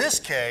in this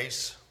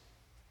case,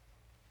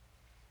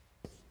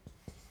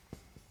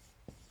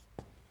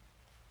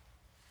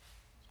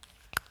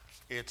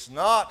 it's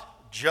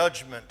not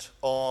judgment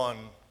on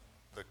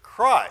the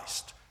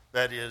Christ,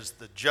 that is,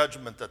 the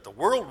judgment that the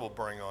world will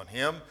bring on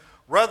him.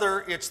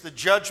 Rather, it's the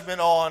judgment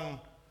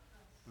on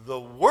the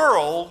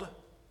world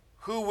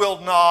who will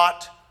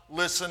not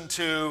listen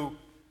to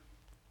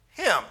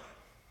him.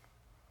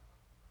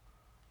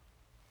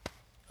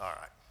 All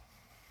right.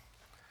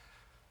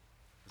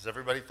 Does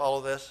everybody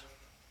follow this?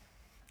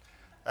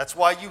 That's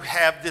why you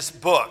have this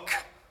book.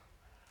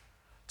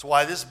 That's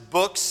why this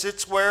book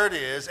sits where it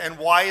is, and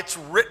why it's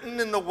written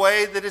in the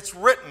way that it's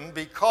written,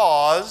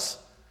 because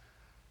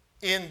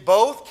in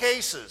both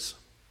cases,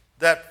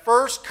 that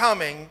first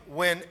coming,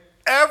 when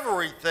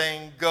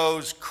everything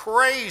goes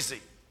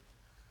crazy,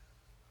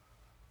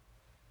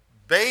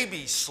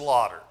 babies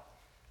slaughtered.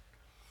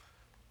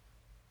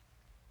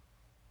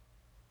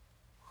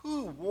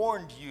 Who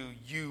warned you,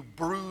 you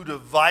brood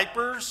of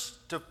vipers,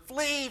 to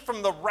flee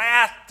from the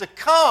wrath to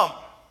come?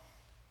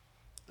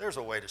 There's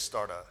a way to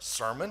start a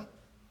sermon.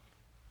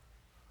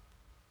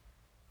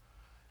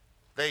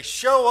 They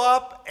show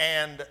up,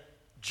 and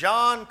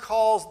John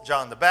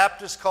the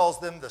Baptist calls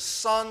them the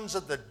sons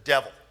of the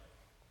devil.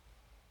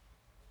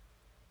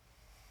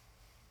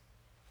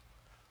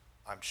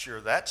 I'm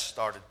sure that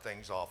started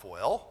things off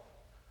well.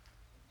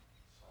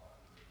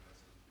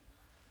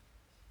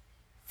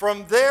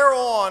 From there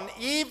on,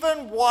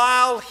 even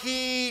while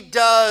he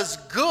does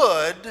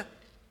good,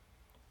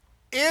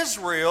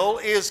 Israel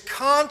is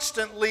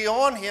constantly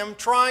on him,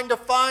 trying to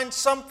find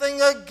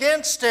something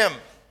against him.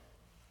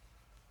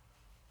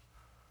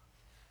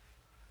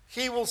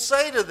 He will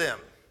say to them,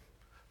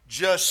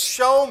 just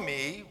show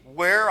me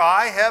where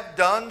I have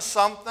done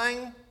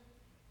something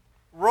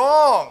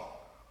wrong.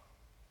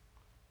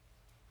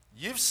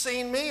 You've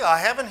seen me, I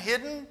haven't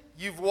hidden.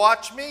 You've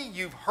watched me,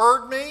 you've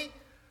heard me.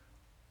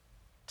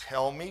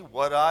 Tell me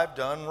what I've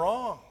done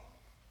wrong.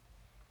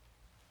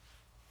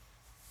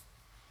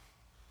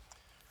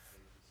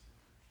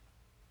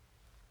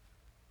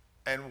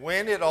 And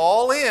when it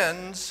all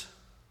ends,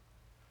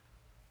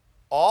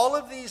 all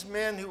of these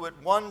men who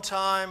at one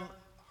time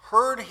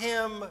heard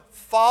him,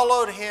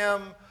 followed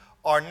him,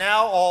 are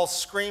now all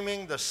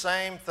screaming the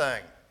same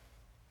thing.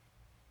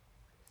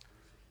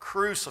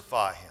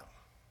 Crucify him.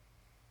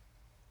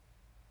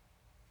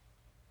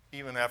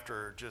 Even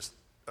after just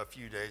a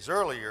few days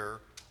earlier,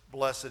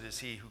 blessed is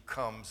he who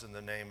comes in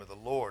the name of the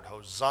Lord.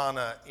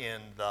 Hosanna in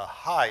the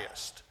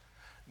highest.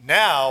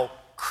 Now,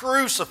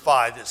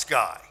 crucify this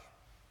guy.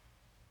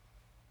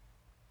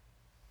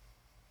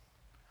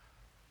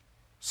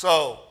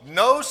 So,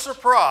 no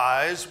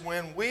surprise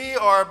when we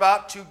are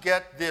about to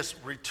get this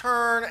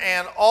return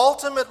and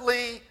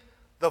ultimately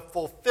the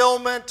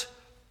fulfillment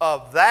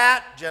of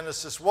that,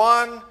 Genesis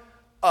 1,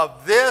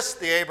 of this,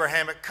 the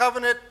Abrahamic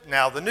covenant,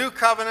 now the new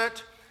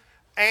covenant,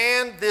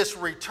 and this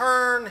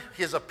return,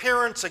 his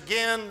appearance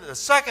again the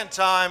second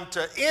time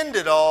to end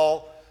it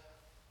all,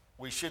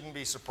 we shouldn't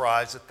be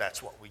surprised that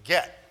that's what we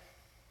get.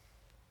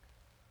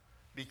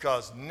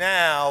 Because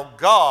now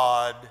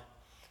God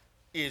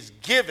is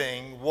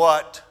giving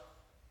what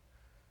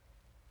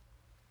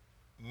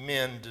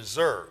men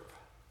deserve.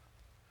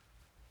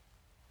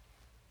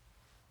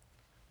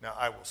 Now,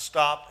 I will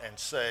stop and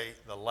say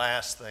the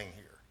last thing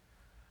here.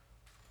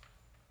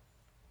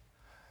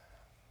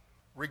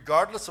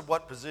 Regardless of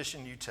what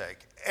position you take,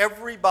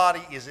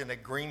 everybody is in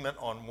agreement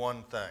on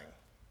one thing.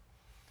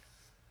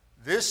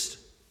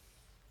 This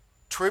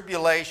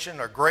tribulation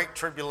or great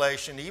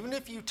tribulation, even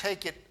if you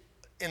take it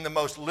in the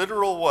most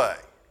literal way,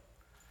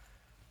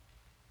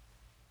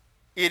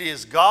 it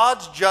is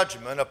God's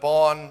judgment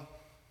upon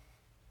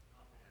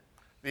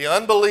the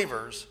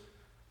unbelievers,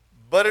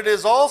 but it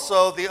is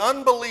also the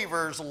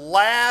unbelievers'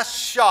 last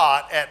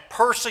shot at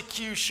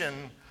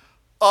persecution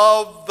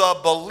of the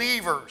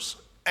believers.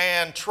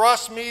 And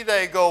trust me,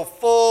 they go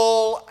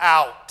full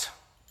out.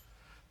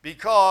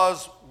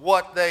 Because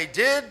what they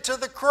did to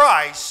the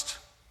Christ,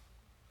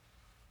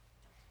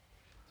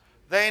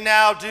 they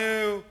now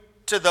do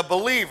to the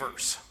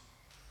believers.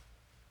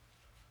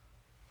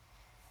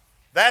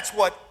 That's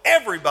what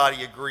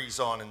everybody agrees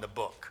on in the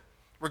book,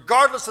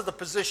 regardless of the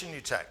position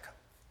you take.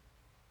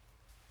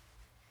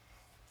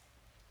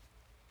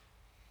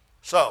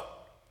 So,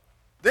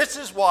 this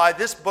is why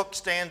this book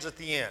stands at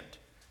the end.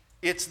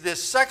 It's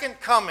this second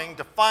coming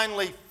to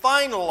finally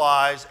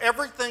finalize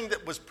everything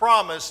that was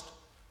promised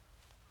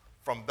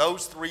from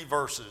those 3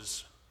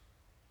 verses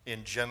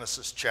in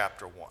Genesis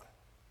chapter 1.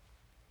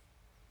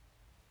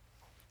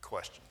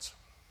 Questions?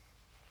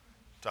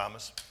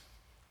 Thomas?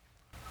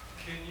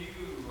 Can you, is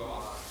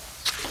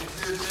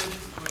there a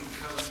difference between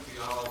covenant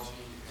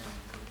theology and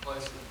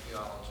replacement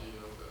theology?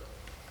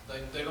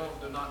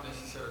 They're not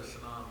necessarily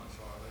synonymous,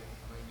 are they?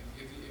 I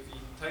mean, if you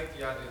take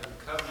the idea that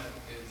the covenant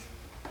is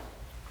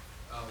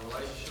a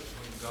relationship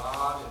between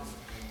God and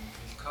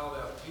He's called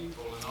out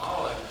people in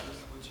all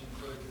ages, which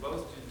includes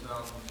both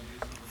Gentiles and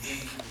Jews, and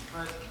beginning to the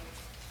present,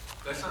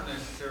 that's not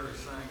necessarily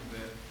saying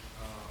that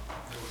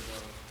there was a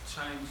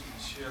change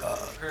and shift, or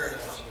a paradigm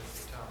shift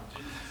at the time of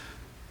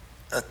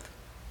Jesus.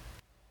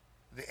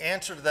 The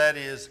answer to that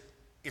is,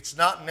 it's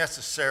not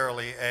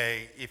necessarily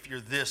if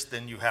you're this,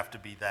 then you have to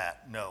be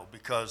that. No,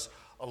 because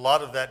a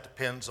lot of that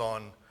depends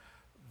on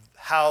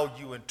how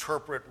you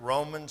interpret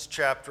Romans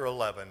chapter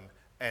 11,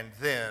 and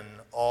then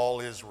all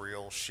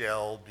Israel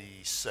shall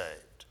be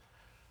saved.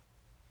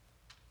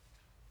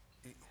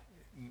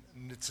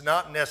 It's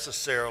not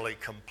necessarily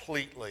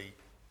completely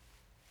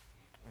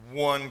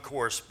one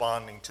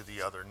corresponding to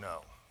the other,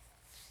 no.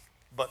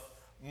 But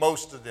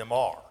most of them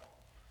are.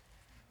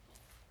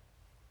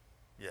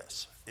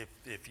 Yes,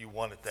 if you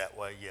want it that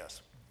way,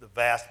 yes. The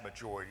vast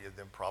majority of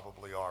them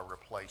probably are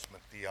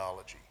replacement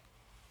theology.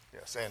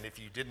 Yes, and if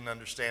you didn't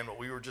understand what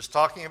we were just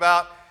talking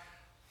about,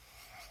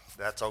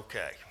 that's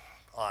okay.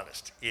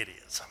 Honest, it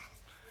is.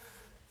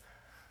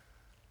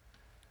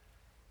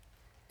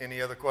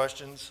 Any other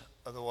questions?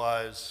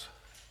 Otherwise,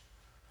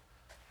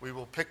 we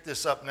will pick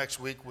this up next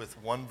week with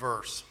one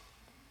verse.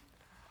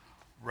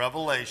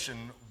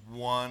 Revelation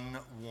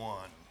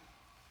 1:1.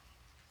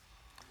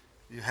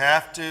 You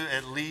have to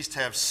at least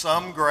have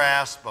some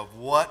grasp of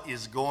what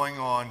is going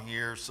on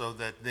here so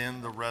that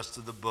then the rest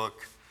of the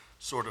book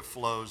sort of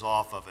flows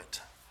off of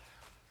it.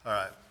 All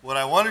right. What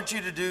I wanted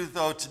you to do,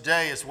 though,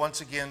 today is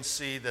once again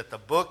see that the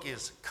book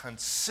is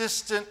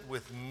consistent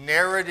with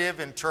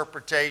narrative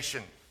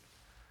interpretation.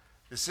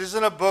 This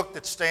isn't a book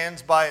that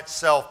stands by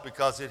itself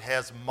because it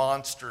has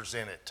monsters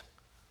in it.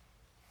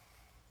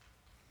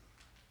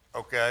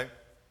 Okay?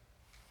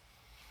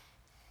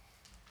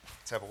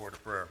 Let's have a word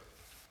of prayer.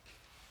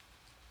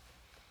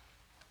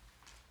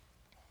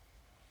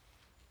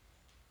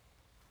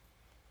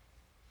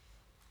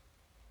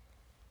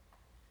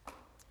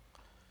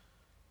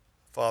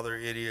 Father,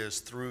 it is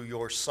through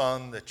your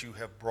Son that you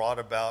have brought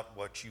about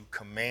what you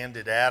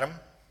commanded Adam,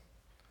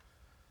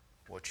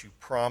 what you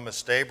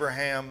promised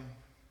Abraham,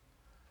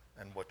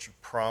 and what you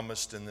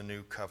promised in the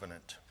new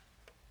covenant.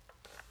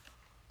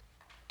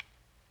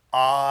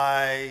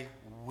 I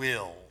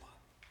will.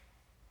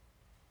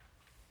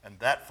 And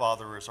that,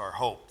 Father, is our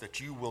hope,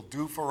 that you will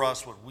do for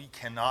us what we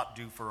cannot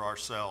do for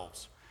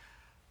ourselves.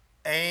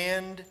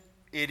 And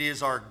it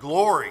is our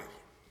glory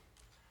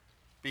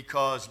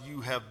because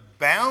you have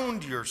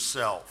bound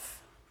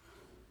yourself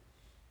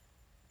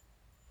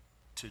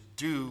to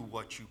do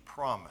what you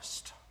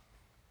promised.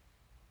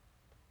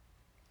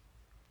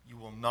 You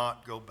will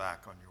not go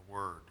back on your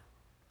word.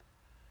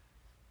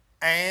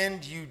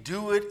 And you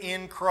do it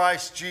in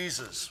Christ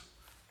Jesus,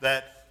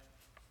 that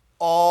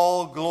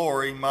all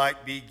glory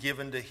might be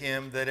given to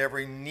him, that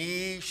every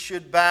knee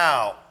should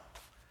bow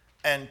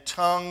and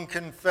tongue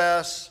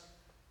confess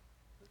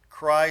that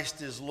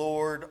Christ is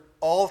Lord,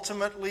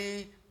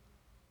 ultimately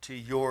to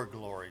your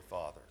glory,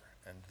 Father.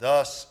 And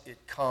thus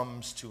it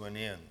comes to an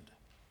end.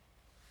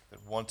 that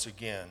once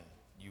again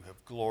you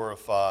have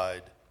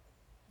glorified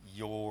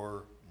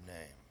your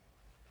name.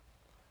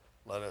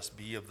 Let us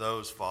be of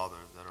those, Father,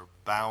 that are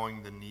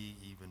bowing the knee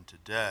even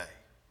today,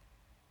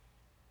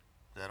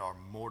 that are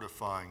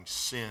mortifying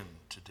sin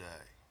today,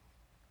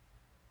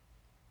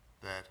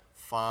 that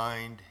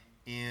find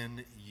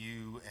in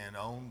you and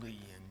only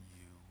in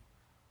you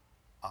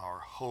our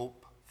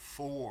hope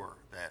for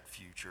that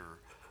future,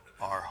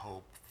 our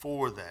hope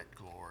for that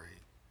glory,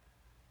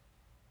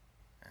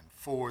 and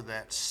for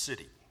that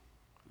city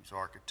whose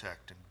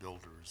architect and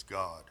builder is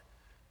God.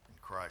 In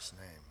Christ's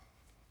name,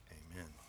 amen.